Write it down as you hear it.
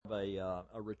a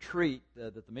retreat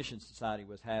that the Mission Society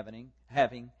was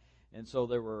having, and so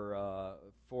there were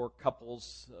 4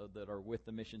 couples that are with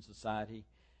the Mission Society,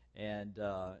 and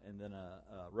then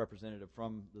a representative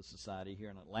from the society here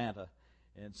in Atlanta.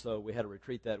 And so we had a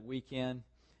retreat that weekend,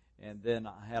 and then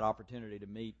I had opportunity to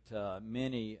meet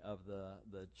many of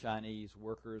the Chinese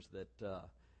workers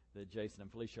that Jason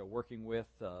and Felicia are working with,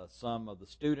 some of the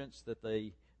students that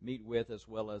they meet with, as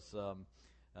well as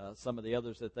some of the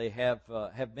others that they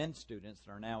have been students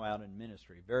and are now out in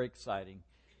ministry. Very exciting,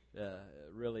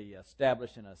 really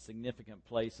established in a significant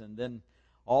place. And then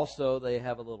also they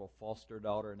have a little foster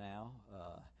daughter now,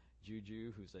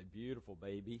 Juju, who's a beautiful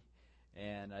baby.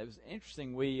 And it was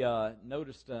interesting. We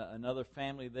noticed another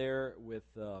family there with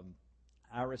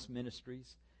Iris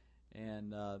Ministries,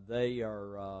 and they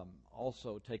are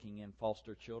also taking in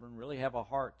foster children. Really have a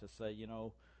heart to say,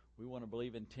 we want to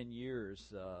believe in 10 years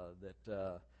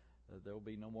that there will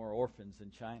be no more orphans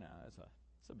in China.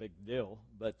 It's a big deal.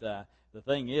 But the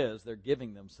thing is, they're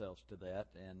giving themselves to that,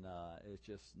 and it's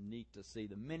just neat to see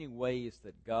the many ways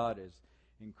that God is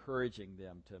encouraging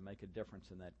them to make a difference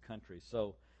in that country.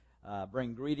 So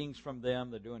bring greetings from them.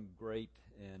 They're doing great,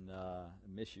 and I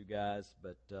miss you guys,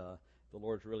 but the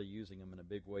Lord's really using them in a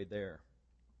big way there.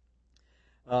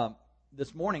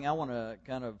 This morning I want to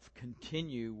kind of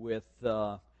continue with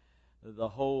the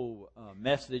whole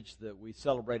message that we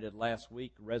celebrated last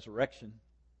week, resurrection.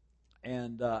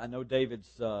 And I know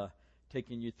David's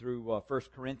taking you through 1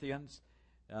 Corinthians.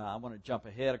 I want to jump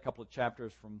ahead a couple of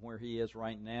chapters from where he is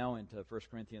right now into 1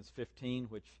 Corinthians 15,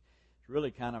 which is really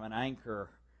kind of an anchor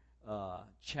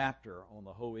chapter on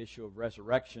the whole issue of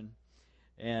resurrection.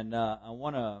 And I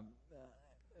want to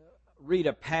read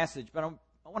a passage, but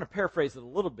I want to paraphrase it a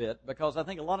little bit, because I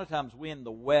think a lot of times we in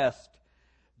the West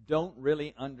don't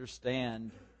really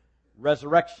understand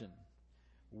resurrection.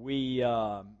 We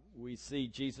see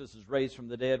Jesus is raised from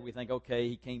the dead. We think, okay,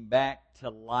 he came back to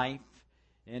life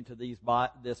into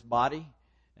this body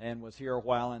and was here a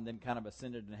while and then kind of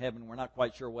ascended into heaven. We're not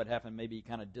quite sure what happened. Maybe he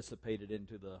kind of dissipated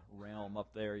into the realm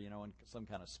up there, in some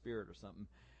kind of spirit or something.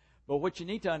 But what you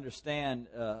need to understand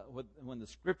when the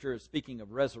Scripture is speaking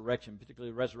of resurrection,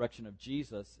 particularly the resurrection of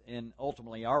Jesus and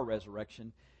ultimately our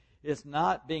resurrection, is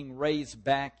not being raised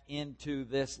back into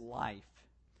this life.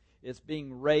 It's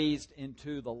being raised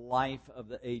into the life of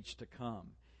the age to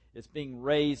come. It's being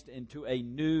raised into a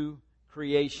new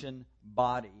creation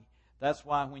body. That's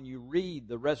why when you read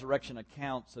the resurrection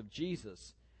accounts of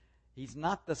Jesus, he's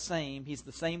not the same. He's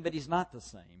the same, but he's not the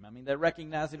same. I mean, they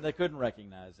recognized him, they couldn't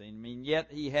recognize him. I mean, yet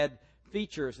he had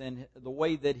features in the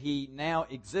way that he now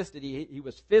existed. He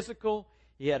was physical.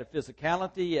 He had a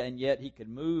physicality, and yet he could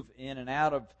move in and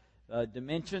out of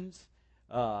dimensions.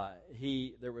 There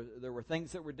were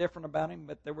things that were different about him,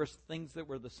 but there were things that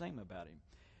were the same about him.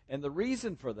 And the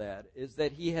reason for that is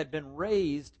that he had been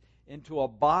raised into a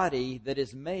body that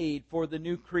is made for the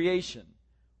new creation,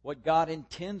 what God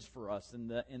intends for us in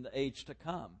the age to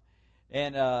come.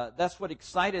 And that's what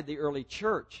excited the early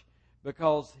church,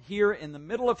 because here in the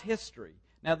middle of history,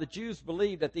 now the Jews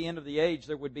believed at the end of the age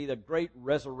there would be the great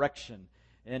resurrection,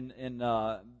 and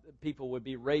people would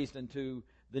be raised into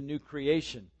the new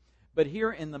creation. But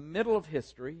here in the middle of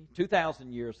history,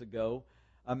 2,000 years ago,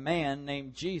 a man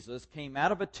named Jesus came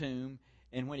out of a tomb,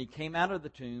 and when he came out of the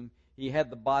tomb, he had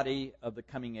the body of the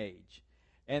coming age.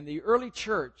 And the early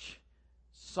church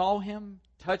saw him,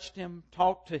 touched him,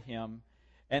 talked to him,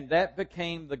 and that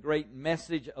became the great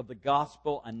message of the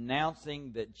gospel,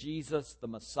 announcing that Jesus, the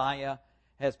Messiah,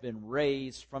 has been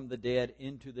raised from the dead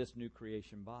into this new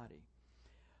creation body.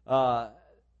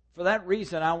 For that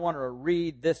reason, I want to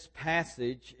read this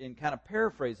passage and kind of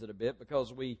paraphrase it a bit,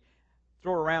 because we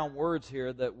throw around words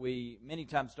here that we many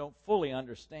times don't fully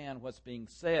understand what's being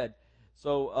said.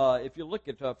 So if you look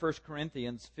at 1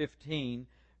 Corinthians 15,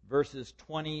 verses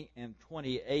 20 and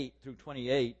 28 through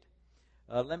 28,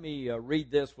 let me read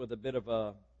this with a bit of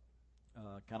a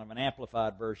kind of an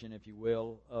amplified version, if you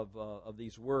will, of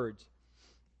these words.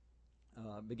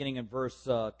 Beginning in verse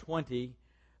 20,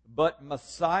 "But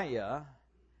Messiah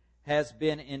has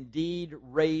been indeed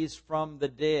raised from the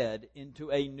dead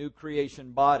into a new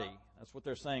creation body." That's what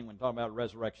they're saying when talking about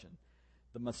resurrection.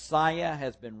 The Messiah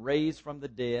has been raised from the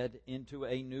dead into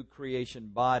a new creation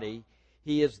body.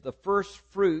 He is the first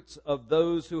fruits of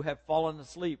those who have fallen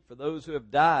asleep. For those who have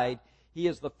died, he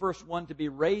is the first one to be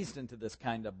raised into this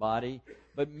kind of body,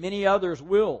 but many others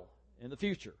will in the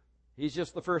future. He's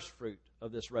just the first fruit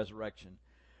of this resurrection.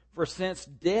 "For since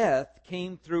death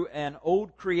came through an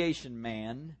old creation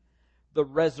man, the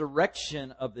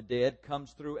resurrection of the dead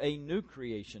comes through a new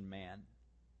creation man.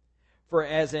 For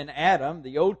as in Adam,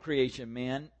 the old creation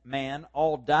man,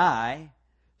 all die,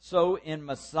 So in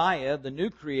Messiah, the new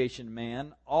creation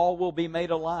man, all will be made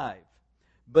alive,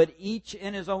 but each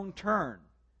in his own turn.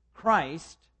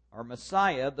 Christ, our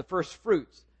Messiah, the first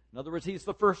fruits. In other words, he's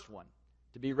the first one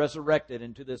to be resurrected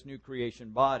into this new creation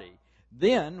body.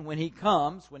 Then, when he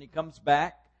comes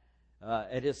back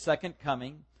at his second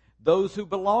coming, those who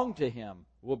belong to him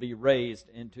will be raised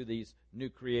into these new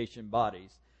creation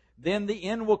bodies. Then the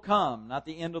end will come, not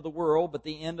the end of the world, but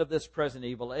the end of this present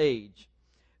evil age.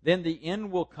 Then the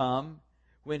end will come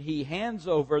when he hands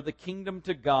over the kingdom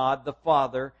to God the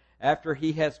Father after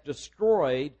he has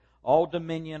destroyed all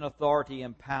dominion, authority,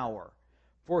 and power.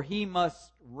 For he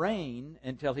must reign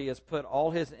until he has put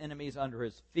all his enemies under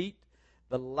his feet.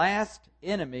 The last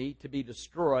enemy to be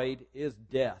destroyed is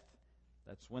death.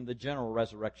 That's when the general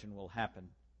resurrection will happen.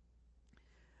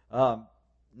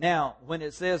 Now, when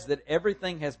it says that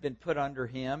everything has been put under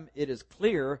him, it is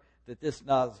clear that this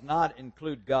does not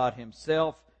include God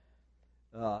himself,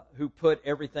 who put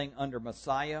everything under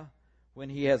Messiah. When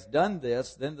he has done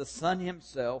this, then the Son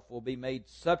himself will be made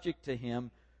subject to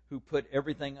him who put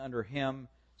everything under him,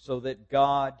 so that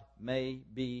God may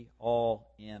be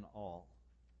all in all.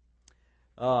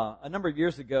 A number of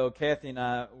years ago, Kathy and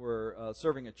I were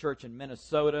serving a church in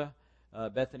Minnesota,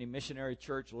 Bethany Missionary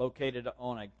Church, located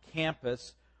on a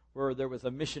campus where there was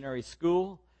a missionary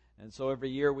school. And so every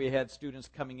year we had students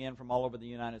coming in from all over the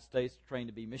United States trained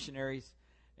to be missionaries.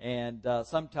 And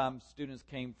sometimes students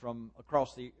came from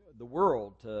across the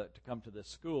world to come to this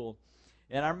school.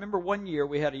 And I remember one year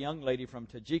we had a young lady from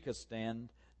Tajikistan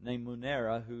named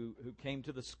Munera who came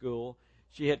to the school.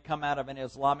 She had come out of an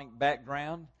Islamic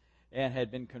background and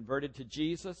had been converted to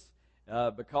Jesus.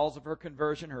 Because of her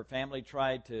conversion, her family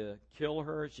tried to kill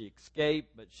her. She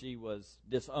escaped, but she was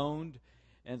disowned.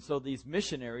 And so these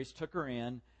missionaries took her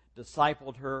in,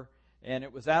 discipled her, and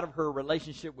it was out of her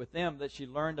relationship with them that she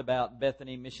learned about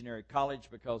Bethany Missionary College,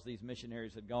 because these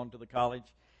missionaries had gone to the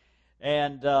college.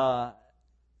 And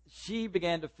she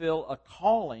began to feel a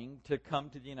calling to come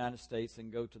to the United States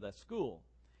and go to that school.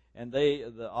 And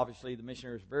obviously the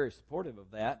missionaries were very supportive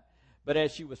of that. But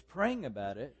as she was praying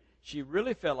about it, she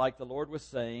really felt like the Lord was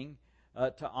saying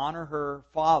to honor her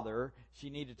father, she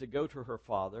needed to go to her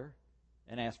father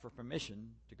and ask for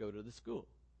permission to go to the school.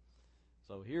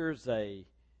 So here's a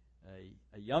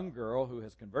young girl who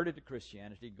has converted to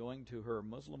Christianity going to her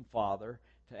Muslim father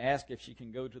to ask if she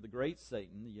can go to the great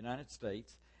Satan, the United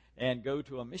States, and go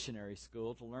to a missionary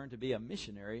school to learn to be a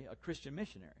missionary, a Christian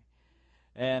missionary.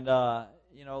 And,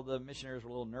 the missionaries were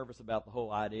a little nervous about the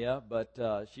whole idea,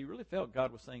 but she really felt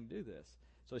God was saying, do this.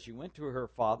 So she went to her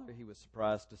father. He was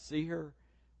surprised to see her,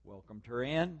 welcomed her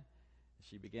in.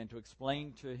 She began to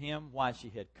explain to him why she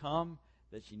had come,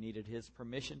 that she needed his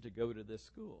permission to go to this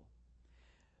school.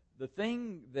 The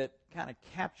thing that kind of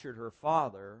captured her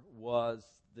father was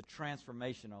the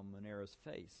transformation on Munera's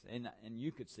face. And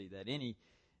you could see that.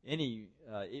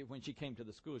 When she came to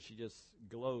the school, she just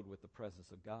glowed with the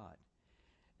presence of God.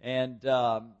 And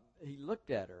he looked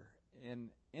at her, and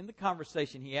in the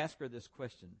conversation, he asked her this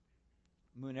question,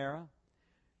 Munera,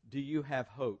 do you have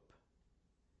hope?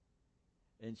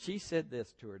 And she said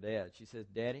this to her dad. She says,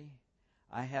 Daddy,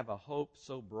 I have a hope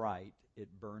so bright it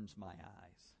burns my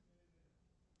eyes.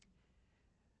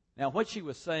 Now, what she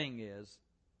was saying is,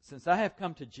 since I have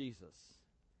come to Jesus,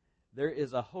 there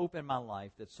is a hope in my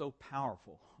life that's so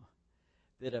powerful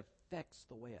that it affects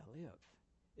the way I live.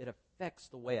 It affects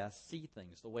the way I see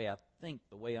things, the way I think,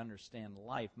 the way I understand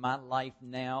life. My life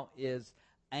now is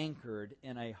anchored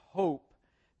in a hope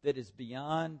that is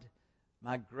beyond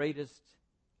my greatest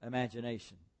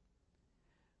imagination.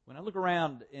 When I look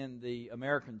around in the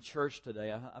American church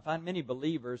today, I find many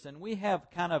believers, and we have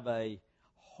kind of a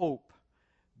hope,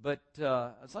 but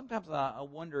sometimes I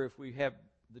wonder if we have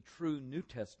the true New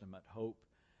Testament hope,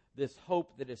 this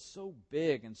hope that is so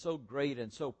big and so great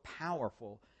and so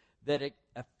powerful that it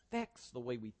affects the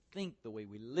way we think, the way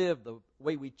we live, the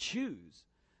way we choose,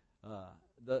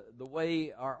 the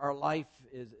way our life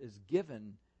is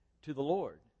given to the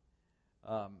Lord.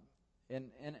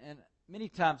 And many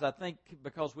times I think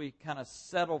because we kind of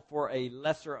settle for a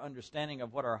lesser understanding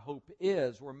of what our hope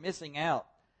is, we're missing out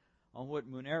on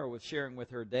what Munera was sharing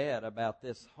with her dad about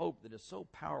this hope that is so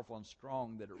powerful and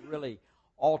strong that it really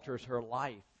alters her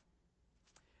life.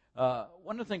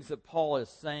 One of the things that Paul is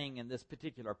saying in this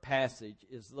particular passage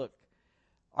is, look,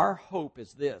 our hope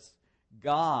is this.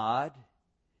 God,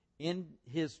 in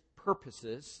his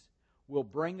purposes, will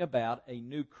bring about a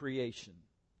new creation.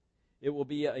 It will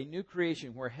be a new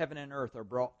creation where heaven and earth are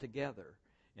brought together.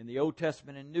 In the Old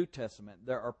Testament and New Testament,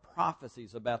 there are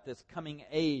prophecies about this coming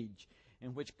age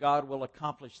in which God will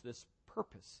accomplish this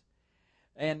purpose.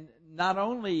 And not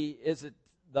only is it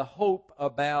the hope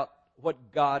about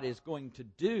what God is going to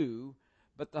do,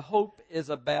 but the hope is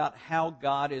about how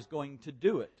God is going to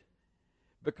do it.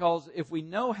 Because if we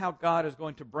know how God is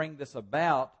going to bring this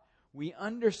about, we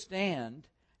understand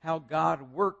how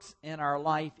God works in our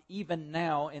life even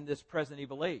now in this present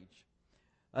evil age.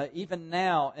 Even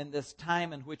now in this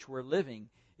time in which we're living,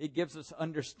 it gives us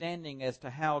understanding as to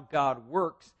how God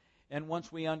works. And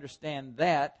once we understand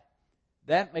that,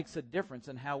 that makes a difference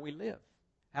in how we live,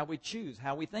 how we choose,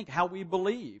 how we think, how we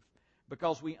believe,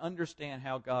 because we understand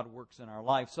how God works in our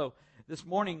life. So this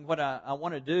morning, what I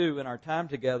want to do in our time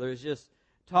together is just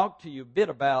talk to you a bit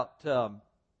about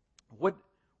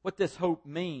what this hope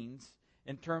means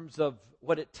in terms of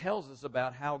what it tells us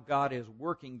about how God is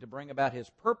working to bring about His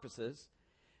purposes,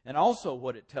 and also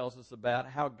what it tells us about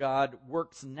how God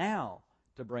works now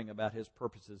to bring about His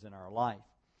purposes in our life.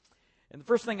 And the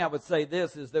first thing I would say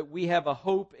this is that we have a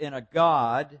hope in a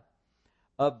God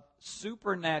of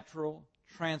supernatural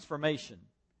transformation.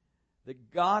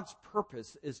 That God's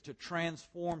purpose is to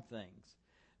transform things.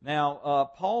 Now,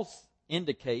 Paul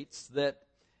indicates that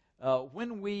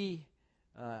when we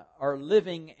are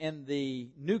living in the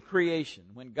new creation,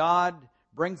 when God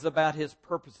brings about His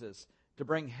purposes to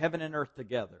bring heaven and earth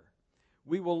together,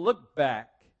 we will look back,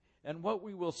 and what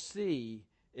we will see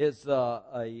is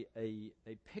a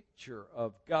picture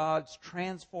of God's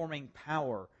transforming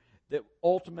power that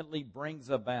ultimately brings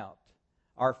about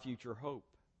our future hope.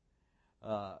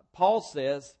 Paul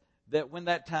says that when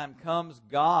that time comes,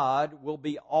 God will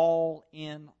be all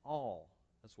in all.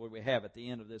 That's what we have at the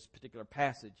end of this particular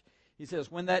passage. He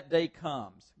says, when that day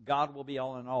comes, God will be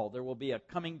all in all. There will be a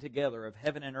coming together of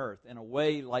heaven and earth in a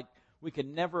way like we could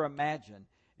never imagine,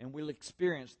 and we'll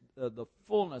experience the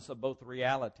fullness of both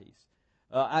realities.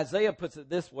 Isaiah puts it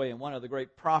this way in one of the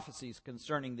great prophecies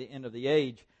concerning the end of the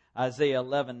age, Isaiah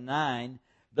 11:9,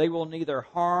 "They will neither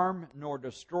harm nor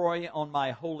destroy on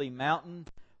my holy mountain,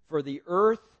 for the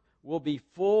earth will be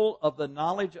full of the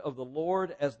knowledge of the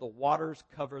Lord as the waters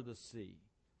cover the sea."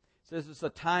 It says it's a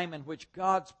time in which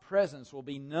God's presence will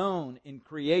be known in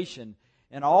creation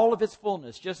in all of its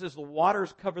fullness, just as the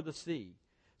waters cover the sea.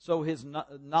 So His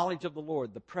knowledge of the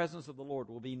Lord, the presence of the Lord,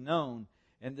 will be known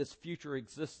in this future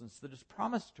existence that is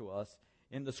promised to us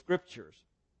in the Scriptures.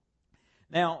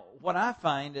 Now, what I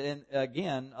find, and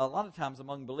again, a lot of times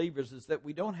among believers, is that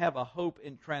we don't have a hope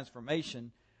in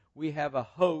transformation. We have a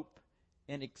hope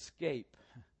in escape.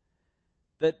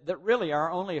 That really our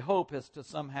only hope is to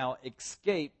somehow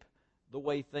escape the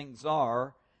way things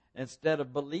are, instead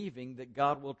of believing that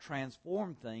God will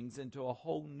transform things into a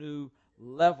whole new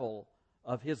level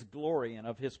of His glory and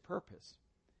of His purpose.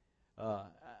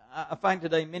 I find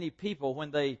today many people,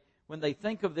 when they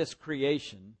think of this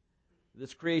creation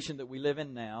that we live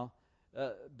in now,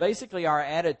 basically our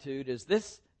attitude is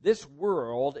this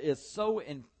world is so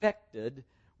infected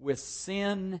with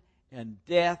sin and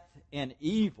death and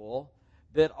evil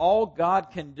that all God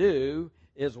can do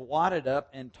is wad it up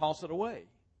and toss it away.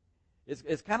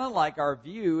 It's kind of like our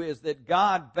view is that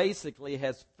God basically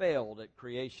has failed at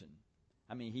creation.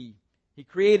 I mean, He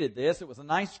created this. It was a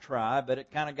nice try, but it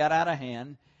kind of got out of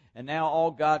hand. And now all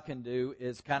God can do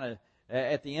is kind of,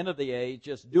 at the end of the age,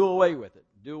 just do away with it.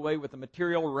 Do away with the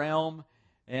material realm,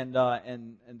 and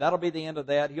that'll be the end of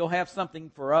that. He'll have something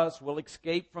for us. We'll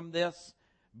escape from this.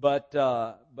 But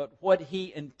what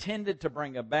He intended to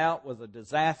bring about was a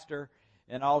disaster,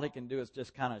 and all He can do is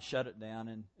just kind of shut it down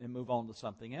and move on to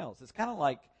something else. It's kind of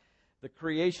like the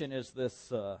creation is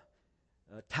this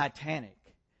Titanic,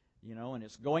 and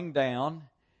it's going down.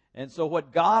 And so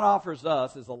what God offers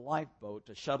us is a lifeboat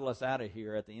to shuttle us out of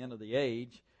here at the end of the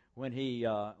age when He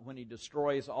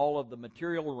destroys all of the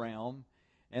material realm.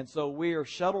 And so we are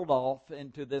shuttled off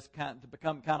into this to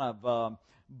become kind of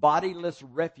bodiless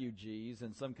refugees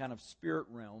in some kind of spirit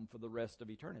realm for the rest of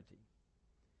eternity.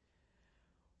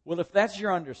 Well, if that's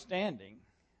your understanding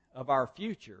of our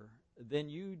future, then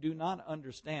you do not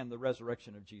understand the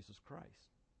resurrection of Jesus Christ.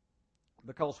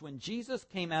 Because when Jesus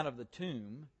came out of the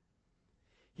tomb,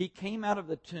 He came out of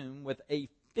the tomb with a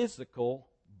physical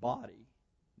body.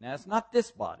 Now, it's not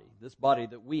this body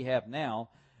that we have now,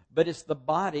 but it's the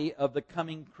body of the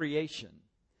coming creation.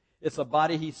 It's a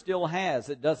body He still has.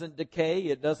 It doesn't decay,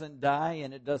 it doesn't die,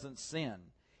 and it doesn't sin.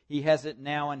 He has it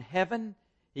now in heaven.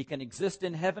 He can exist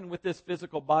in heaven with this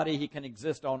physical body. He can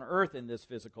exist on earth in this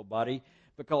physical body,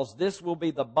 because this will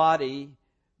be the body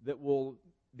that will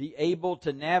be able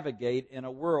to navigate in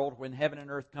a world when heaven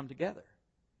and earth come together.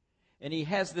 And He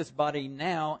has this body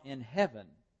now in heaven.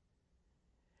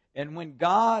 And when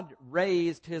God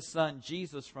raised His Son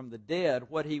Jesus from the dead,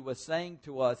 what He was saying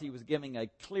to us, He was giving a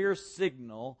clear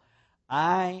signal: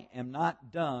 I am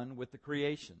not done with the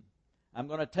creation. I'm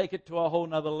going to take it to a whole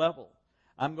nother level.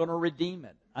 I'm going to redeem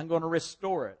it. I'm going to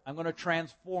restore it. I'm going to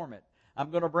transform it.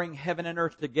 I'm going to bring heaven and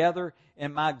earth together,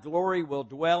 and my glory will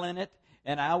dwell in it,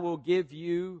 and I will give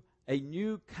you a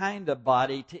new kind of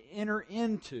body to enter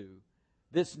into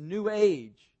this new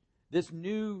age, this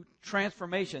new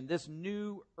transformation, this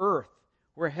new earth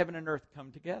where heaven and earth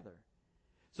come together.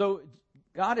 So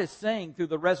God is saying through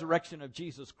the resurrection of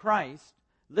Jesus Christ,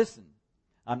 listen,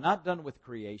 I'm not done with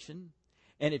creation.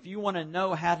 And if you want to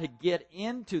know how to get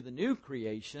into the new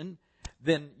creation,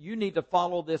 then you need to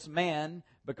follow this man,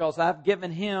 because I've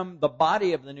given him the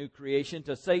body of the new creation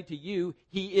to say to you,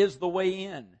 he is the way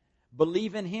in.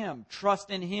 Believe in him, trust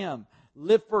in him,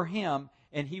 live for him,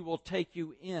 and he will take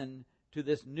you in to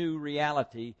this new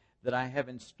reality that I have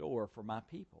in store for my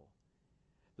people.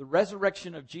 The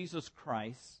resurrection of Jesus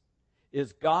Christ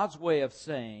is God's way of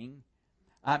saying,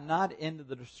 I'm not into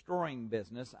the destroying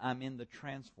business, I'm in the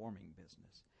transforming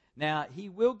business. Now, he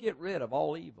will get rid of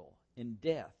all evil and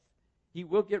death. He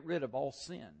will get rid of all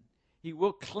sin. He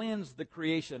will cleanse the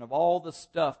creation of all the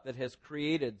stuff that has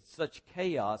created such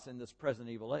chaos in this present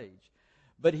evil age.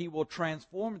 But he will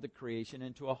transform the creation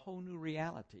into a whole new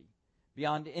reality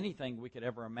beyond anything we could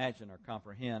ever imagine or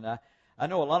comprehend. I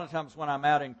know a lot of times when I'm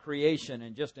out in creation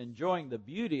and just enjoying the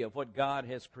beauty of what God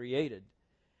has created,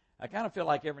 I kind of feel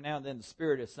like every now and then the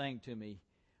Spirit is saying to me,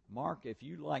 Mark, if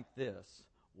you like this,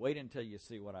 wait until you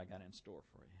see what I got in store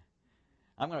for you.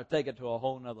 I'm going to take it to a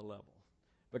whole nother level,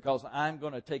 because I'm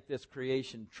going to take this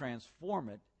creation, transform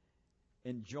it,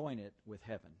 and join it with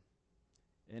heaven.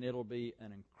 And it'll be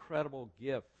an incredible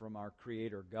gift from our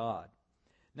Creator God.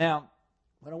 Now,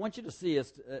 what I want you to see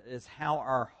is how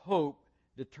our hope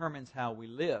determines how we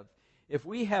live. If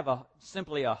we have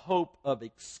simply a hope of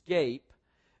escape,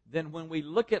 then when we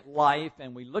look at life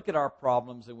and we look at our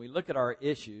problems and we look at our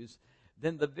issues,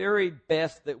 then the very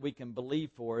best that we can believe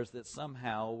for is that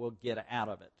somehow we'll get out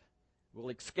of it. We'll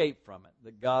escape from it.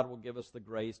 That God will give us the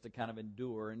grace to kind of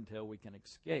endure until we can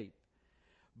escape.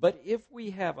 But if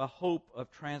we have a hope of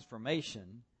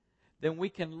transformation, then we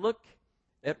can look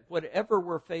at whatever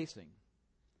we're facing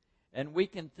and we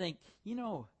can think,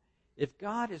 if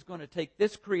God is going to take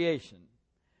this creation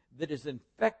that is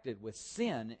infected with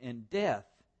sin and death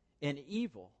and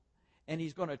evil, and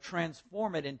he's going to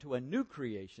transform it into a new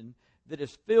creation that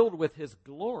is filled with his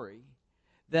glory,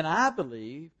 then I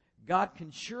believe God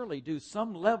can surely do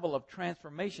some level of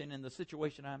transformation in the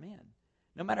situation I'm in.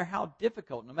 No matter how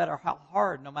difficult, no matter how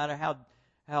hard, no matter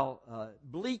how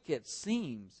bleak it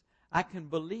seems, I can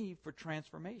believe for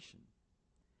transformation.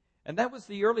 And that was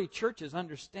the early church's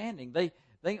understanding.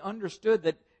 They understood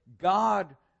that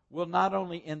God will not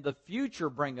only in the future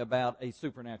bring about a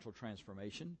supernatural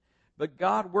transformation, but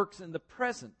God works in the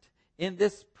present, in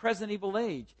this present evil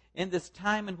age, in this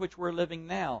time in which we're living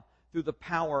now, through the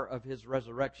power of his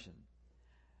resurrection.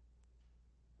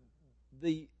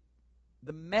 The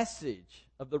message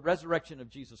of the resurrection of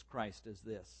Jesus Christ is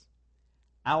this: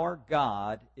 our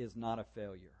God is not a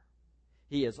failure.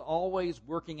 He is always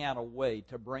working out a way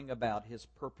to bring about his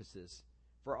purposes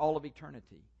for all of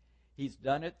eternity. He's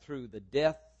done it through the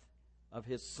death of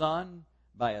his Son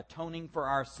by atoning for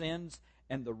our sins,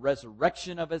 and the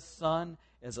resurrection of his Son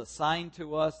as a sign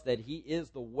to us that he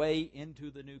is the way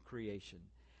into the new creation.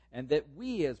 And that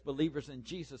we as believers in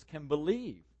Jesus can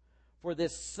believe for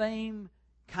this same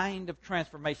kind of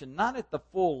transformation, not at the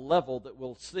full level that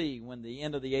we'll see when the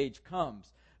end of the age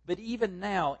comes, but even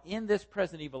now, in this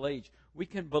present evil age, we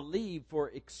can believe for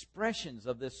expressions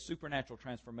of this supernatural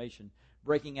transformation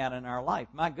breaking out in our life.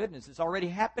 My goodness, it's already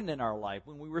happened in our life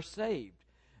when we were saved.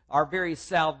 Our very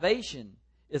salvation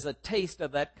is a taste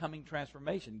of that coming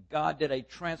transformation. God did a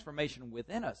transformation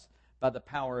within us by the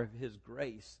power of his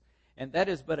grace. And that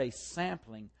is but a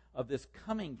sampling of this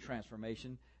coming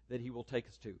transformation that he will take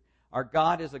us to. Our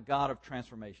God is a God of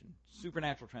transformation,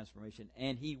 supernatural transformation,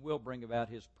 and he will bring about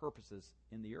his purposes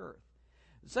in the earth.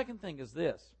 The second thing is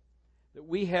this, that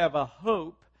we have a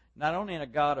hope not only in a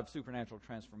God of supernatural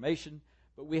transformation,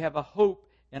 but we have a hope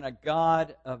in a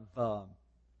God of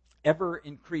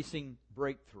ever-increasing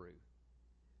breakthrough.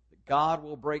 That God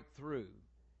will break through.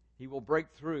 He will break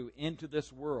through into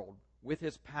this world with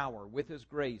his power, with his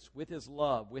grace, with his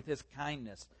love, with his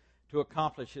kindness to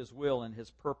accomplish his will and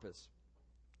his purpose.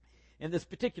 In this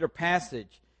particular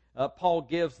passage, Paul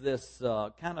gives this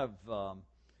kind of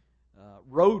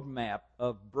roadmap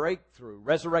of breakthrough,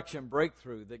 resurrection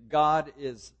breakthrough that God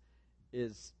is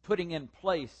putting in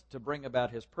place to bring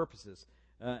about his purposes.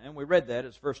 And we read that.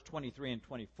 It's verse 23 and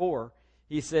 24.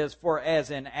 He says, "For as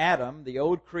in Adam, the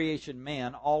old creation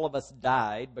man, all of us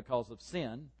died because of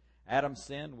sin." Adam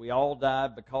sinned. We all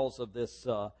died because of this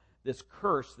this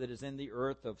curse that is in the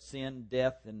earth of sin,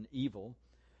 death, and evil.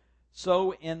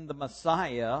 So in the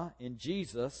Messiah, in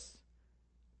Jesus,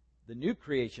 the new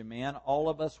creation man, all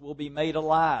of us will be made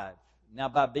alive. Now,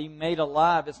 by being made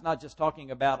alive, it's not just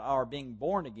talking about our being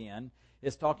born again.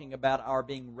 It's talking about our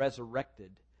being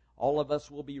resurrected. All of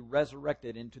us will be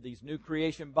resurrected into these new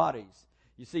creation bodies.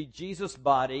 You see, Jesus'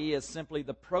 body is simply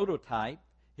the prototype.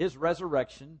 His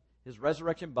resurrection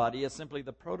body is simply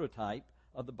the prototype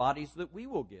of the bodies that we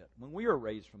will get when we are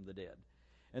raised from the dead.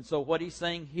 And so what he's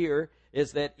saying here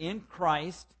is that in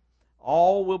Christ,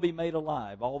 all will be made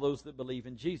alive, all those that believe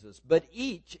in Jesus. But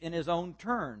each in his own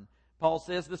turn. Paul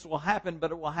says this will happen,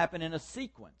 but it will happen in a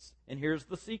sequence. And here's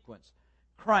the sequence.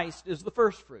 Christ is the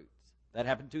first fruits. That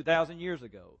happened 2,000 years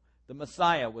ago. The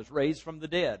Messiah was raised from the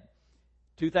dead.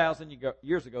 2,000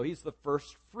 years ago, he's the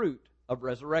first fruit of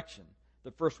resurrection.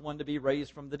 The first one to be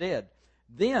raised from the dead.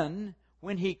 Then,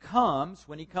 when he comes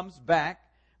back,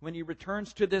 when he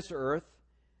returns to this earth,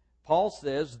 Paul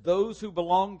says those who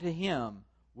belong to him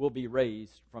will be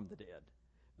raised from the dead.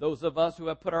 Those of us who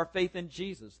have put our faith in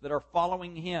Jesus, that are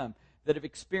following him, that have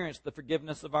experienced the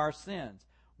forgiveness of our sins,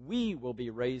 we will be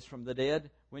raised from the dead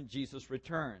when Jesus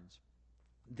returns.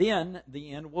 Then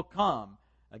the end will come.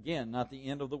 Again, not the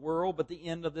end of the world, but the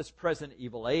end of this present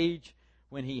evil age,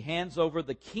 when he hands over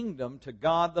the kingdom to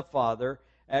God the Father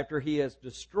after he has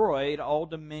destroyed all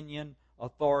dominion,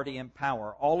 authority, and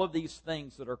power. All of these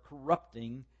things that are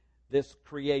corrupting this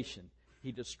creation.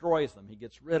 He destroys them. He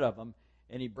gets rid of them.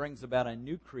 And he brings about a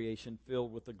new creation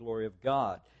filled with the glory of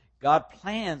God. God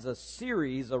plans a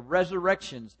series of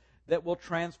resurrections that will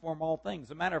transform all things.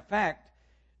 As a matter of fact,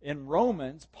 in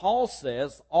Romans, Paul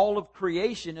says all of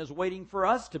creation is waiting for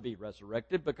us to be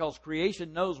resurrected, because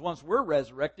creation knows once we're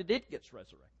resurrected, it gets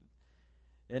resurrected.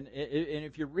 And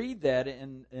if you read that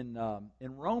in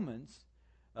Romans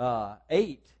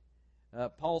 8,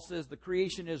 Paul says the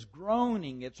creation is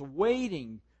groaning, it's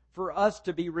waiting for us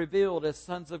to be revealed as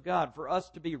sons of God, for us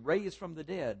to be raised from the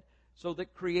dead, so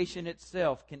that creation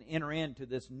itself can enter into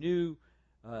this new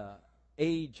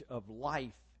age of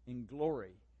life in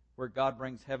glory, where God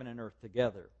brings heaven and earth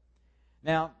together.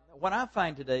 Now, what I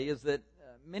find today is that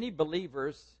many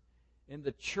believers in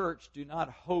the church do not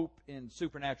hope in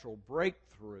supernatural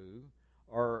breakthrough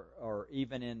or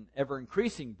even in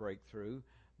ever-increasing breakthrough,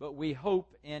 but we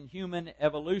hope in human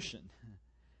evolution.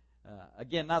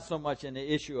 Again, not so much in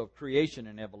the issue of creation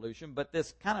and evolution, but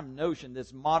this kind of notion,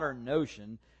 this modern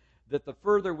notion, that the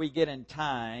further we get in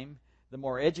time, the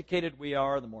more educated we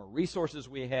are, the more resources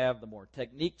we have, the more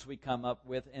techniques we come up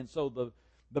with, and so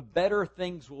the better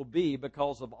things will be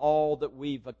because of all that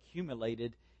we've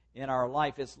accumulated in our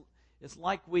life. It's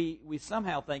like we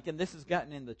somehow think, and this has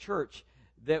gotten in the church,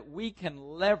 that we can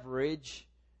leverage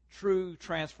true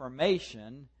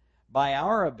transformation by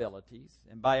our abilities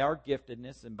and by our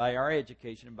giftedness and by our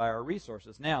education and by our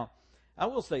resources. Now, I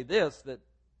will say this, that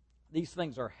these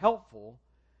things are helpful,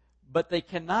 but they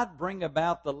cannot bring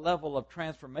about the level of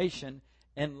transformation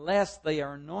unless they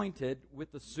are anointed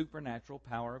with the supernatural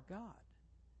power of God.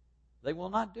 They will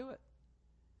not do it.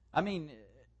 I mean,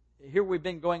 here we've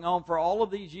been going on for all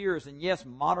of these years, and yes,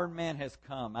 modern man has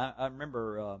come. I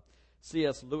remember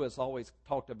C.S. Lewis always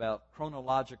talked about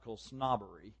chronological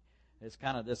snobbery. It's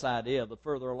kind of this idea, the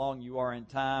further along you are in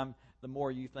time, the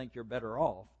more you think you're better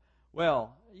off.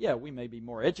 Well, yeah, we may be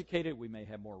more educated, we may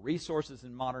have more resources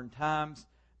in modern times,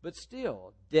 but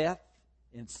still, death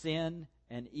and sin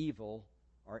and evil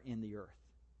are in the earth.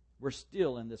 We're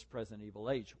still in this present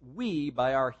evil age. We,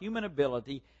 by our human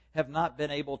ability, have not been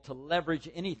able to leverage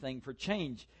anything for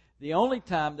change. The only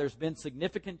time there's been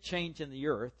significant change in the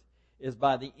earth is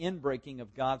by the inbreaking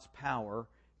of God's power,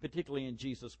 particularly in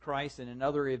Jesus Christ and in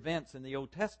other events in the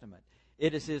Old Testament.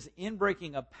 It is His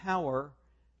inbreaking of power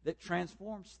that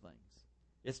transforms things.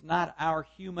 It's not our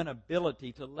human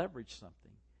ability to leverage something.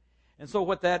 And so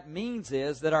what that means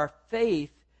is that our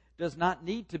faith does not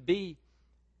need to be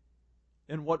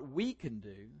in what we can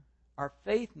do. Our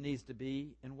faith needs to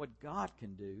be in what God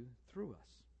can do through us.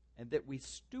 And that we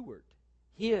steward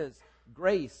His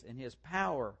grace and His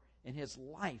power and His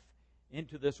life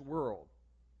into this world.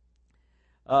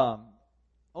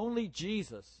 Only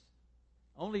Jesus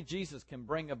can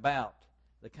bring about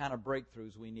the kind of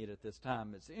breakthroughs we need at this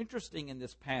time. It's interesting in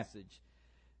this passage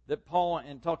that Paul,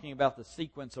 in talking about the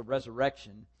sequence of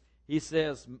resurrection, he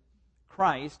says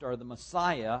Christ, or the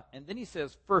Messiah, and then he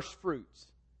says first fruits.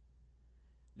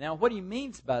 Now, what he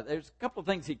means by that, there's a couple of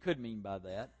things he could mean by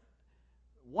that.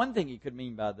 One thing he could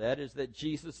mean by that is that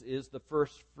Jesus is the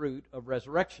first fruit of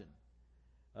resurrection.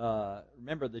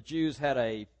 Remember, the Jews had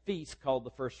a feast called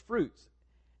the first fruits.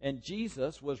 And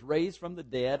Jesus was raised from the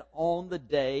dead on the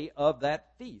day of that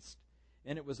feast.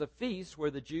 And it was a feast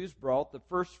where the Jews brought the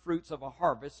first fruits of a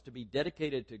harvest to be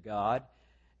dedicated to God,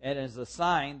 and as a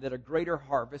sign that a greater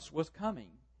harvest was coming.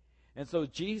 And so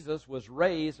Jesus was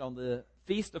raised on the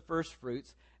Feast of First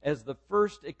Fruits as the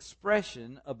first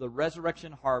expression of the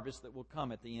resurrection harvest that will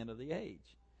come at the end of the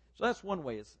age. So that's one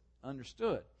way it's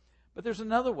understood. But there's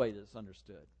another way that's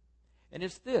understood. And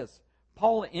it's this.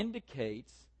 Paul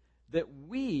indicates that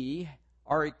we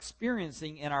are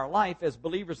experiencing in our life as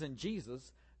believers in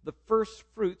Jesus the first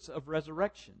fruits of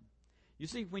resurrection. You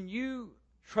see, when you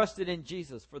trusted in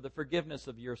Jesus for the forgiveness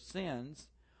of your sins,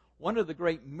 one of the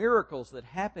great miracles that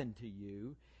happened to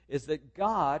you is that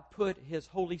God put His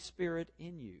Holy Spirit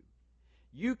in you.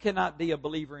 You cannot be a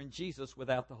believer in Jesus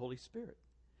without the Holy Spirit.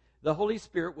 The Holy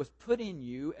Spirit was put in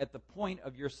you at the point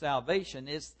of your salvation.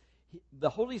 The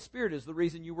Holy Spirit is the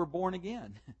reason you were born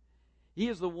again. He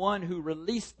is the one who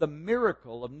released the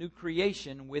miracle of new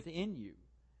creation within you.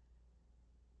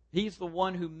 He's the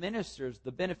one who ministers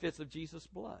the benefits of Jesus'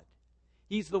 blood.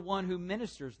 He's the one who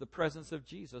ministers the presence of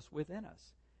Jesus within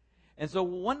us. And so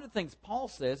one of the things Paul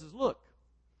says is, look,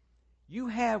 you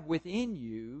have within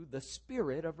you the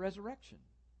Spirit of resurrection.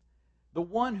 The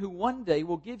one who one day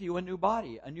will give you a new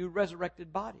body, a new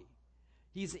resurrected body.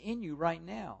 He's in you right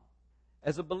now.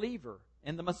 As a believer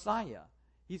in the Messiah,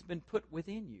 He's been put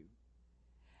within you.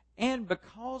 And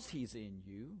because He's in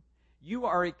you, you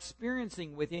are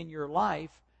experiencing within your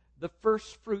life the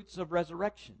first fruits of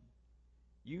resurrection.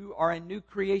 You are a new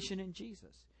creation in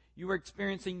Jesus. You are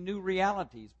experiencing new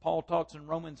realities. Paul talks in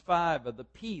Romans 5 of the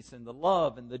peace and the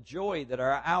love and the joy that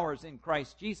are ours in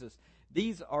Christ Jesus.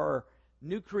 These are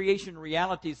new creation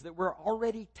realities that we're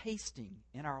already tasting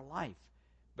in our life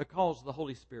because the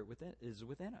Holy Spirit is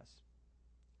within us.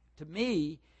 To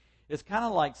me, it's kind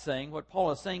of like saying, what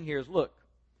Paul is saying here is, look,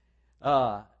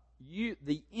 the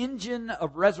engine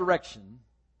of resurrection,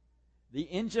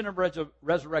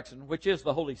 which is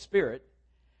the Holy Spirit,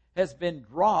 has been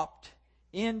dropped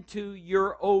into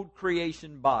your old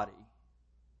creation body.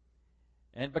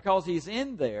 And because He's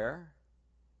in there,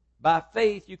 by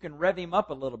faith you can rev Him up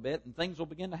a little bit and things will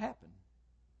begin to happen.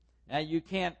 Now you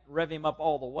can't rev Him up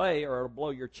all the way or it'll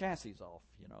blow your chassis off.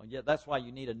 Yet that's why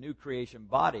you need a new creation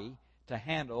body to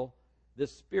handle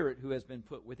this Spirit who has been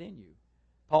put within you.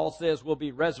 Paul says we'll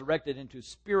be resurrected into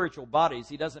spiritual bodies.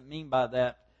 He doesn't mean by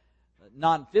that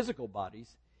non-physical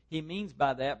bodies. He means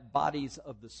by that bodies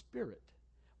of the Spirit.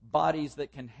 Bodies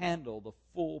that can handle the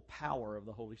full power of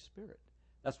the Holy Spirit.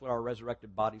 That's what our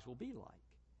resurrected bodies will be like.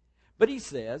 But he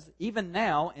says, even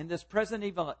now, in this present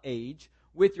evil age,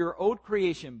 with your old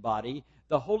creation body,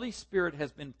 the Holy Spirit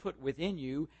has been put within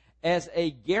you as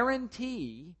a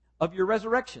guarantee of your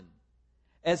resurrection,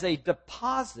 as a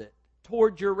deposit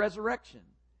toward your resurrection.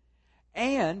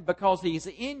 And because He's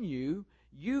in you,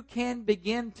 you can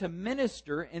begin to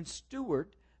minister and steward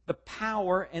the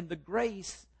power and the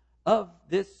grace of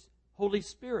this Holy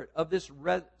Spirit, of this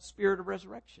Spirit of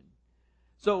resurrection.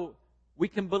 So we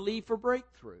can believe for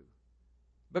breakthrough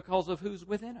because of who's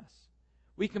within us.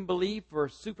 We can believe for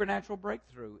supernatural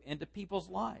breakthrough into people's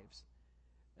lives.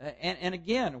 And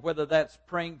again, whether that's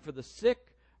praying for the sick,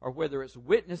 or whether it's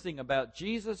witnessing about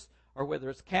Jesus, or whether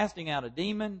it's casting out a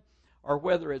demon, or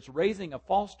whether it's raising a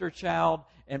foster child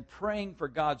and praying for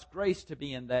God's grace to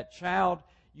be in that child,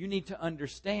 you need to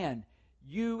understand,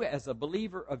 you as a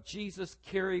believer of Jesus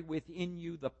carry within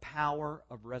you the power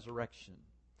of resurrection.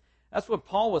 That's what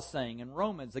Paul was saying in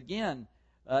Romans. Again,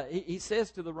 he says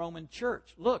to the Roman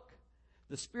church, look,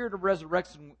 the Spirit of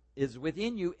resurrection is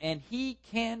within you, and He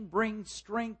can bring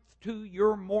strength to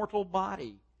your mortal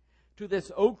body, to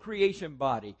this old creation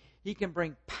body. He can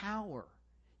bring power.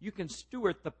 You can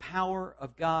steward the power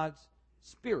of God's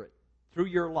Spirit through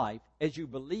your life as you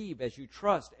believe, as you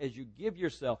trust, as you give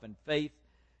yourself in faith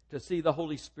to see the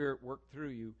Holy Spirit work through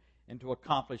you and to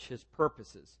accomplish His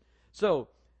purposes. So,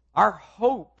 our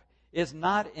hope is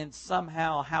not in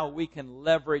somehow how we can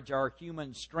leverage our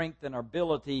human strength and our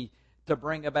ability to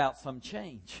bring about some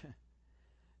change.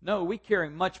 No, we carry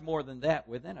much more than that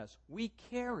within us. We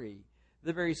carry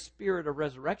the very Spirit of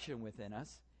resurrection within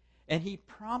us, and He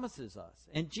promises us,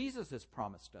 and Jesus has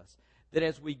promised us, that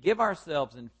as we give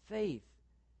ourselves in faith,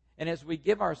 and as we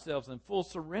give ourselves in full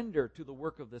surrender to the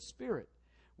work of the Spirit,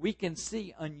 we can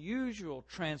see unusual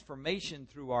transformation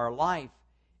through our life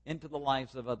into the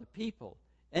lives of other people,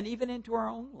 and even into our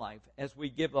own life as we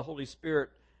give the Holy Spirit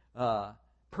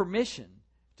permission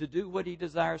to do what He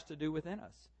desires to do within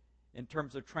us in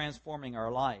terms of transforming our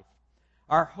life.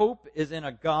 Our hope is in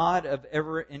a God of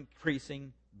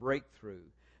ever-increasing breakthrough.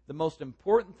 The most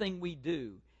important thing we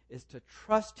do is to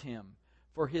trust Him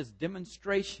for His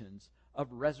demonstrations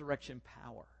of resurrection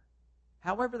power.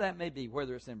 However that may be,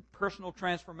 whether it's in personal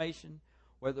transformation,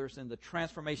 whether it's in the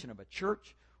transformation of a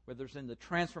church, whether it's in the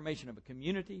transformation of a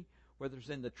community, whether it's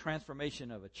in the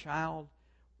transformation of a child.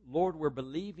 Lord, we're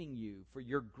believing you for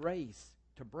your grace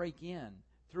to break in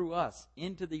through us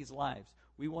into these lives.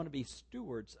 We want to be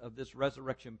stewards of this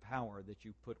resurrection power that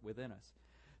you put within us.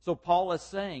 So Paul is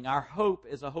saying our hope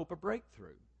is a hope of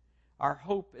breakthrough. Our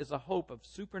hope is a hope of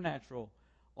supernatural,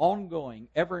 ongoing,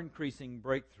 ever-increasing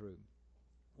breakthrough.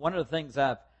 One of the things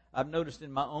I've noticed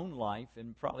in my own life,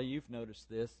 and probably you've noticed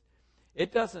this,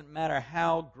 it doesn't matter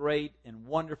how great and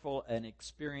wonderful an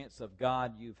experience of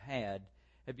God you've had.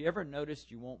 Have you ever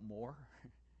noticed you want more?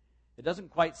 It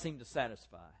doesn't quite seem to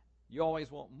satisfy. You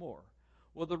always want more.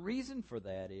 Well, the reason for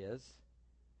that is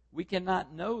we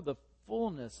cannot know the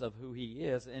fullness of who He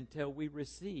is until we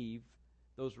receive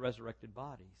those resurrected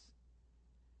bodies.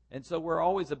 And so we're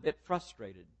always a bit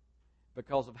frustrated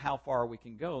because of how far we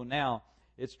can go. Now,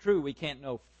 it's true we can't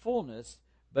know fullness,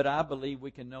 but I believe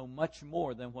we can know much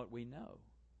more than what we know.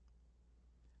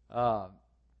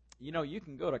 You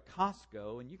can go to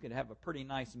Costco and you can have a pretty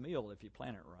nice meal if you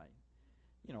plan it right.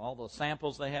 You know, all those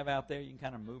samples they have out there, you can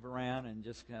kind of move around and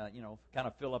just, kind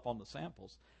of fill up on the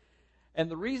samples. And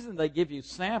the reason they give you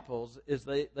samples is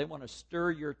they want to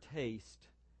stir your taste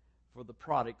for the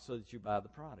product so that you buy the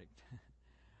product.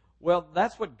 Well,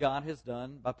 that's what God has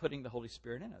done by putting the Holy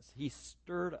Spirit in us. He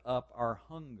stirred up our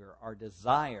hunger, our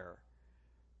desire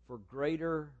for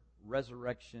greater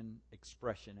resurrection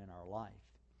expression in our life.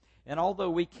 And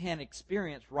although we can't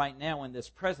experience right now in this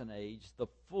present age the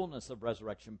fullness of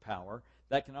resurrection power,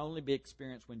 that can only be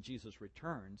experienced when Jesus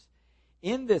returns,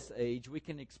 in this age we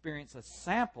can experience a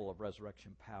sample of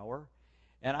resurrection power.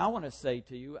 And I want to say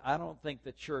to you, I don't think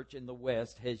the church in the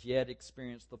West has yet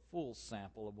experienced the full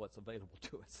sample of what's available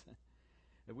to us.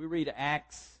 If we read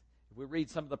Acts, if we read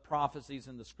some of the prophecies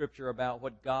in the Scripture about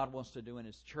what God wants to do in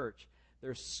His church,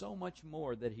 there's so much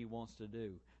more that He wants to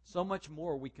do. So much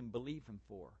more we can believe Him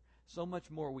for. So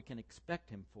much more we can expect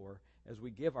Him for as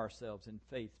we give ourselves in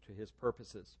faith to His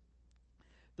purposes.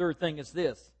 Third thing is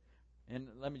this, and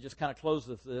let me just kind of close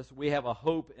with this. We have a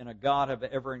hope in a God of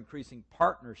ever-increasing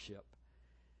partnership.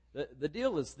 The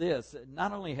deal is this: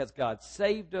 not only has God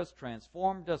saved us,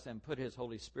 transformed us, and put His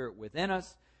Holy Spirit within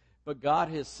us, but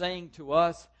God is saying to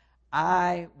us,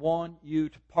 I want you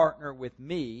to partner with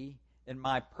me in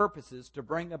my purposes to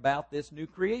bring about this new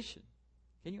creation.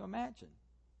 Can you imagine?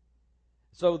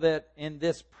 So that in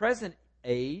this present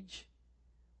age,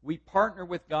 we partner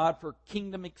with God for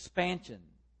kingdom expansion.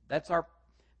 That's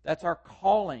our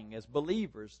calling as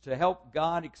believers, to help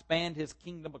God expand His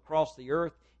kingdom across the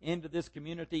earth, into this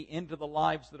community, into the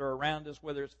lives that are around us,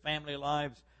 whether it's family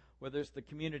lives, whether it's the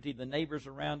community, the neighbors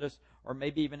around us, or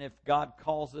maybe even if God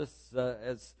calls us,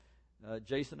 as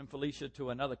Jason and Felicia,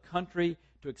 to another country,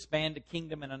 to expand a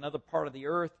kingdom in another part of the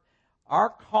earth. Our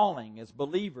calling as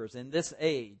believers in this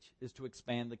age is to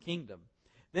expand the kingdom.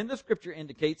 Then the Scripture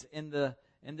indicates in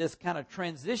this kind of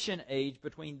transition age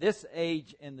between this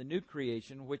age and the new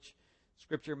creation, which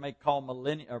Scripture may call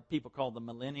millennium, or people call the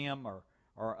millennium, or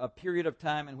a period of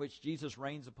time in which Jesus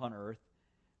reigns upon earth,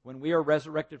 when we are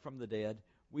resurrected from the dead,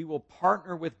 we will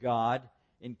partner with God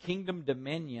in kingdom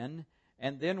dominion,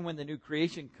 and then when the new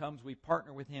creation comes, we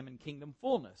partner with Him in kingdom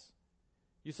fullness.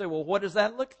 You say, well, what does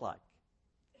that look like?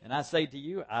 And I say to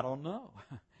you, I don't know.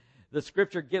 The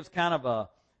Scripture gives kind of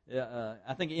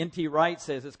I think N.T. Wright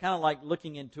says it's kind of like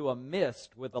looking into a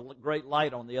mist with a great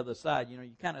light on the other side. You know,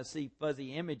 you kind of see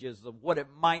fuzzy images of what it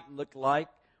might look like,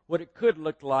 what it could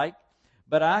look like.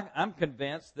 But I'm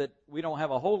convinced that we don't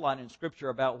have a whole lot in Scripture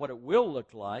about what it will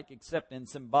look like, except in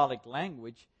symbolic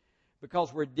language,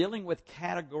 because we're dealing with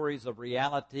categories of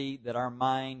reality that our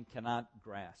mind cannot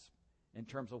grasp in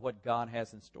terms of what God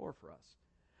has in store for us.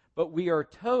 But we are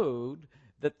told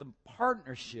that the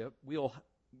partnership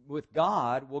with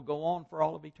God will go on for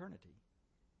all of eternity,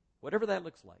 whatever that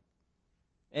looks like.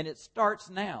 And it starts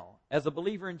now. As a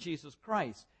believer in Jesus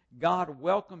Christ, God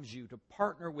welcomes you to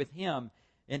partner with Him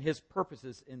in His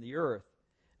purposes in the earth.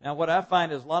 Now, what I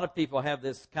find is a lot of people have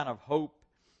this kind of hope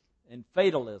in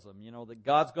fatalism, that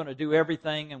God's going to do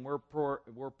everything and we're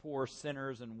poor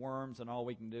sinners and worms, and all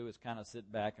we can do is kind of sit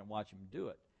back and watch Him do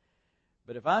it.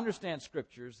 But if I understand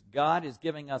Scriptures, God is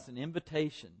giving us an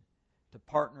invitation to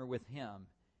partner with Him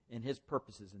in His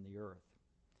purposes in the earth.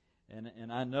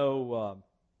 And I know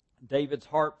David's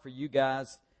heart for you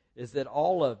guys is that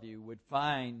all of you would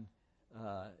find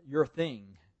your thing,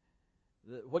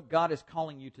 what God is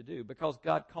calling you to do, because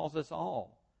God calls us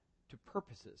all to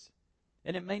purposes.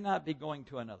 And it may not be going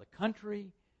to another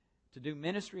country, to do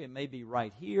ministry. It may be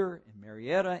right here in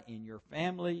Marietta, in your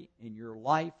family, in your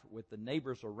life, with the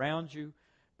neighbors around you.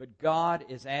 But God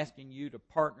is asking you to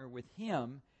partner with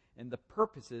Him in the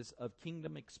purposes of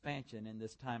kingdom expansion in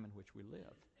this time in which we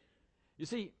live. You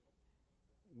see,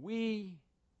 we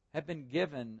have been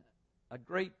given a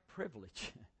great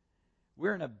privilege.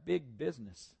 We're in a big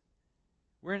business.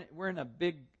 We're in a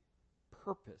big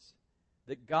purpose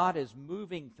that God is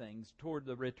moving things toward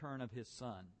the return of His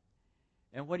Son.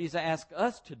 And what He's asked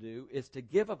us to do is to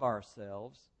give of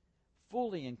ourselves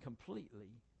fully and completely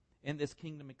in this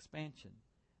kingdom expansion.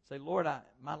 Say, Lord,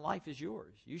 my life is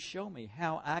yours. You show me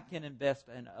how I can invest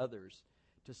in others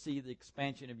to see the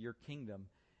expansion of your kingdom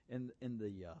in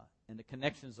the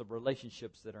connections of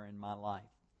relationships that are in my life.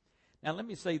 Now, let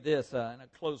me say this, and I'll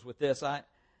close with this.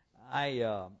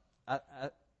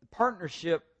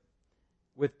 Partnership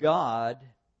with God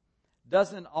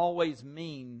doesn't always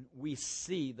mean we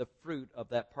see the fruit of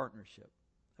that partnership.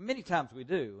 Many times we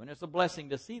do, and it's a blessing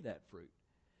to see that fruit.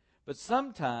 But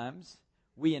sometimes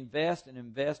we invest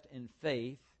in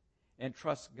faith and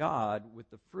trust God with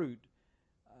the fruit.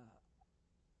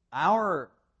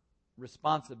 Our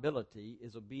responsibility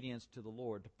is obedience to the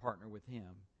Lord to partner with Him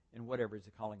in whatever He's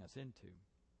calling us into.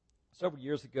 Several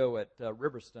years ago at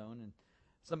Riverstone, and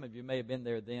some of you may have been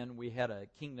there then, we had a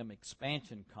Kingdom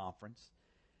Expansion Conference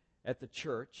at the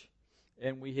church,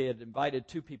 and we had invited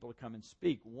two people to come and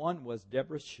speak. One was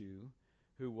Deborah Hsu,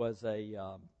 who was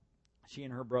she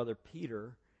and her brother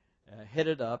Peter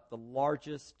headed up the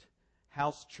largest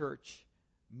house church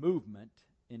movement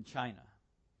in China.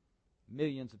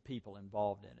 Millions of people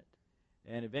involved in it.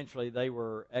 And eventually they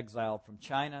were exiled from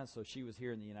China, so she was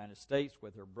here in the United States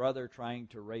with her brother trying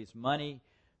to raise money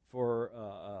for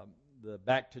the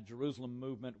Back to Jerusalem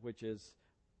movement, which is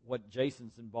what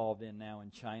Jason's involved in now in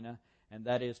China, and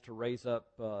that is to raise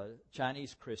up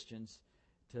Chinese Christians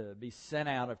to be sent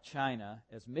out of China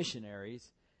as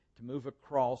missionaries to move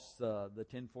across the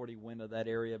 1040 window, that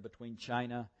area between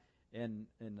China and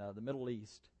the Middle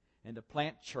East, and to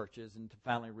plant churches and to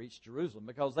finally reach Jerusalem,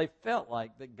 because they felt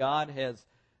like that God has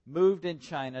moved in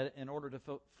China in order to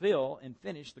fulfill and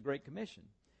finish the Great Commission.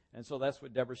 And so that's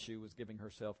what Deborah Hsu was giving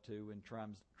herself to and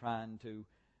trying to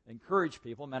encourage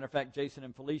people. Matter of fact, Jason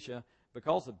and Felicia,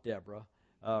 because of Deborah,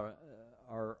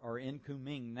 are in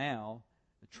Kunming now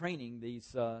training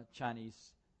these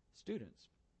Chinese students.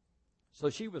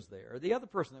 So she was there. The other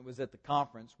person that was at the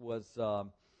conference was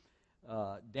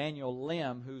Daniel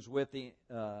Lim, who's with the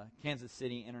Kansas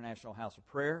City International House of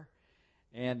Prayer.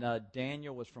 And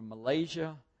Daniel was from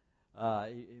Malaysia.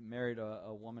 He married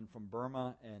a woman from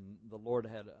Burma, and the Lord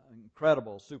had an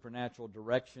incredible supernatural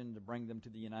direction to bring them to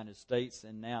the United States.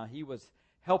 And now he was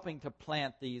helping to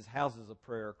plant these houses of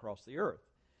prayer across the earth.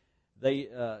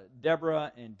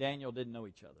 Deborah and Daniel didn't know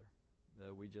each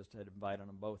other. We just had invited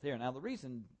them both here. Now, the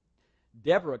reason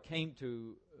Deborah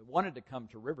wanted to come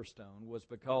to Riverstone was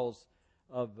because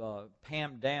of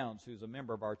Pam Downs, who's a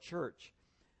member of our church.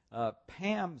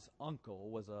 Pam's uncle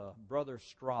was a Brother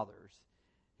Strothers.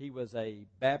 He was a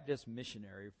Baptist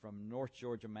missionary from North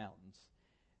Georgia mountains.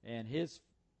 And his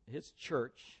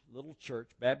church, little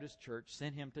church, Baptist church,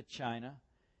 sent him to China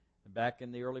back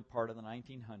in the early part of the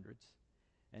 1900s.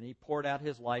 And he poured out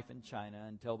his life in China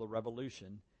until the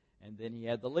revolution, and then he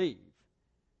had to leave.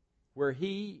 Where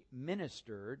he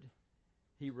ministered,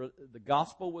 the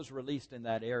gospel was released in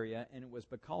that area, and it was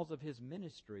because of his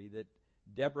ministry that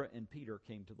Deborah and Peter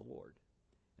came to the Lord.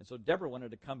 And so Deborah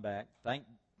wanted to come back, thank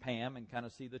Pam, and kind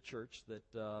of see the church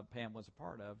that Pam was a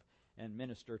part of and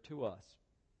minister to us.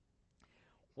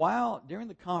 During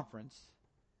the conference,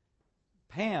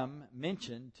 Pam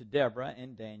mentioned to Deborah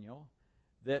and Daniel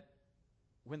that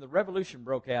when the revolution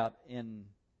broke out in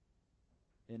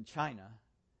China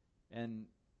and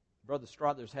Brother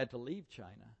Strothers had to leave China,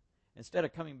 instead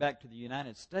of coming back to the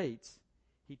United States,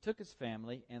 he took his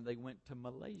family and they went to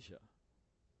Malaysia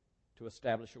to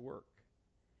establish a work.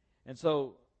 And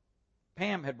so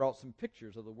Pam had brought some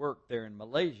pictures of the work there in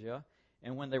Malaysia,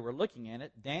 and when they were looking at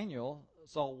it, Daniel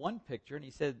saw one picture, and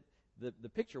he said the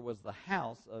picture was the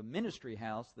house, a ministry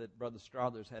house that Brother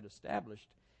Strothers had established.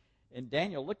 And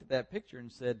Daniel looked at that picture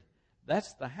and said,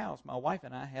 "That's the house my wife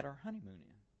and I had our honeymoon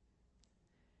in."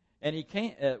 And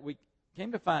we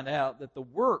came to find out that the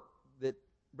work that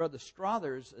Brother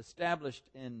Strothers established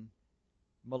in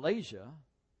Malaysia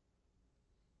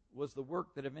was the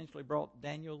work that eventually brought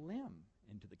Daniel Lim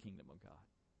into the kingdom of God.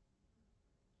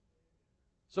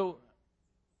 So,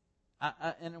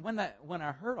 when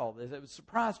I heard all this, it was a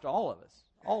surprise to all of us.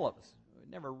 All of us. We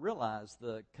never realized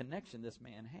the connection this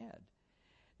man had.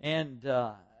 And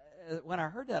when I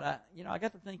heard that, I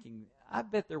got to thinking, I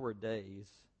bet there were days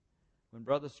when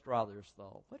Brother Struthers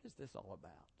thought, what is this all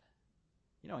about?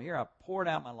 You know, here I poured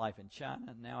out my life in China,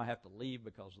 and now I have to leave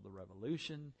because of the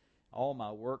revolution. All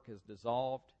my work has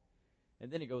dissolved. And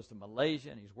then he goes to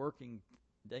Malaysia, and he's working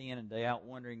day in and day out,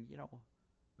 wondering, you know,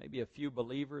 maybe a few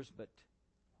believers, but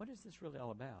what is this really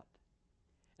all about?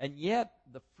 And yet,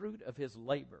 the fruit of his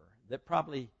labor, that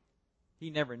probably he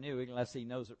never knew unless he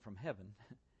knows it from heaven,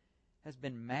 has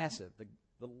been massive.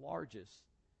 The largest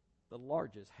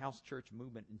house church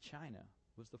movement in China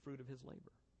was the fruit of his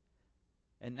labor.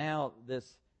 And now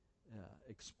this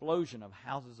explosion of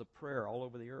houses of prayer all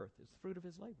over the earth is the fruit of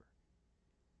his labor.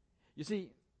 You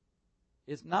see,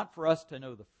 it's not for us to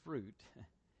know the fruit.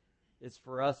 It's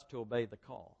for us to obey the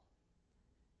call.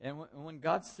 And when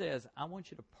God says, I want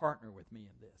you to partner with me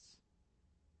in this,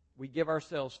 we give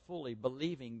ourselves fully,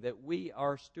 believing that we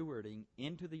are stewarding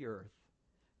into the earth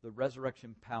the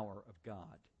resurrection power of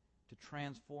God to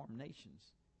transform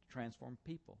nations, to transform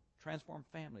people, transform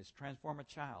families, transform a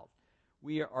child.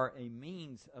 We are a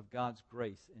means of God's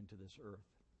grace into this earth.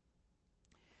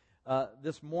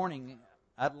 This morning,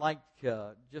 I'd like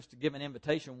just to give an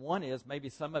invitation. One is, maybe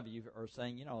some of you are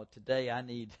saying, you know, today I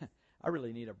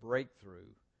really need a breakthrough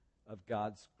of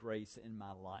God's grace in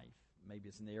my life. Maybe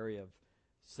it's in the area of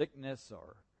sickness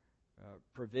or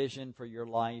provision for your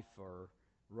life or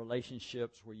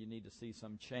relationships where you need to see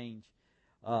some change.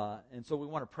 And so we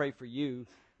want to pray for you.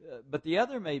 But the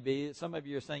other may be, some of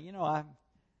you are saying, you know,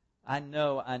 I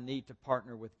know I need to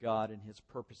partner with God and His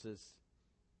purposes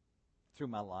through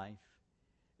my life.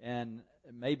 And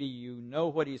maybe you know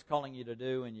what He's calling you to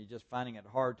do and you're just finding it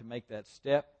hard to make that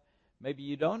step. Maybe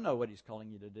you don't know what He's calling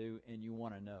you to do and you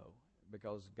want to know,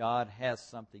 because God has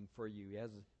something for you. He has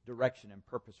a direction and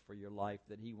purpose for your life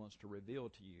that He wants to reveal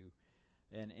to you.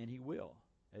 And He will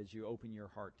as you open your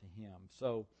heart to Him.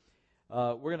 So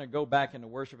we're going to go back into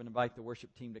worship and invite the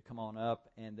worship team to come on up.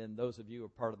 And then those of you who are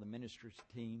part of the ministry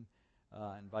team,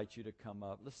 invite you to come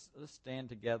up. Let's stand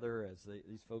together as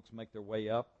these folks make their way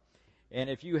up. And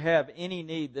if you have any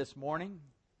need this morning,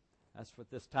 that's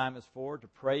what this time is for, to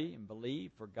pray and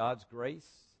believe for God's grace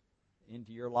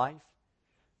into your life.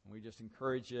 And we just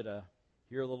encourage you to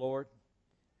hear the Lord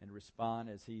and respond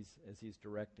as He's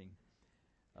directing.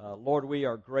 Lord, we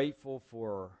are grateful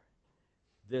for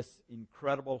this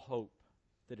incredible hope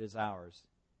that is ours,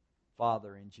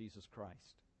 Father, in Jesus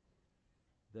Christ.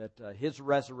 That His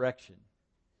resurrection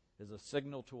is a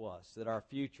signal to us that our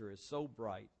future is so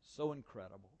bright, so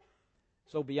incredible,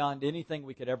 so beyond anything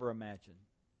we could ever imagine,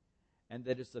 and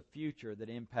that it's the future that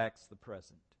impacts the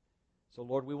present. So,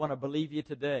 Lord, we want to believe You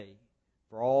today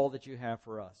for all that You have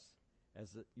for us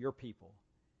as Your people.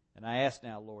 And I ask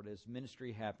now, Lord, as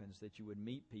ministry happens, that You would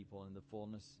meet people in the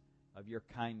fullness of Your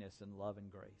kindness and love and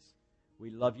grace. We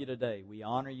love You today. We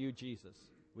honor You, Jesus.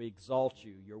 We exalt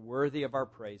You. You're worthy of our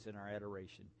praise and our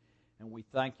adoration. And we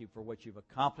thank You for what You've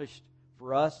accomplished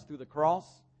for us through the cross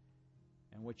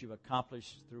and what You've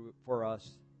accomplished for us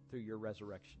through Your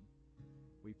resurrection.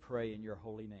 We pray in Your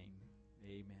holy name.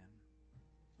 Amen.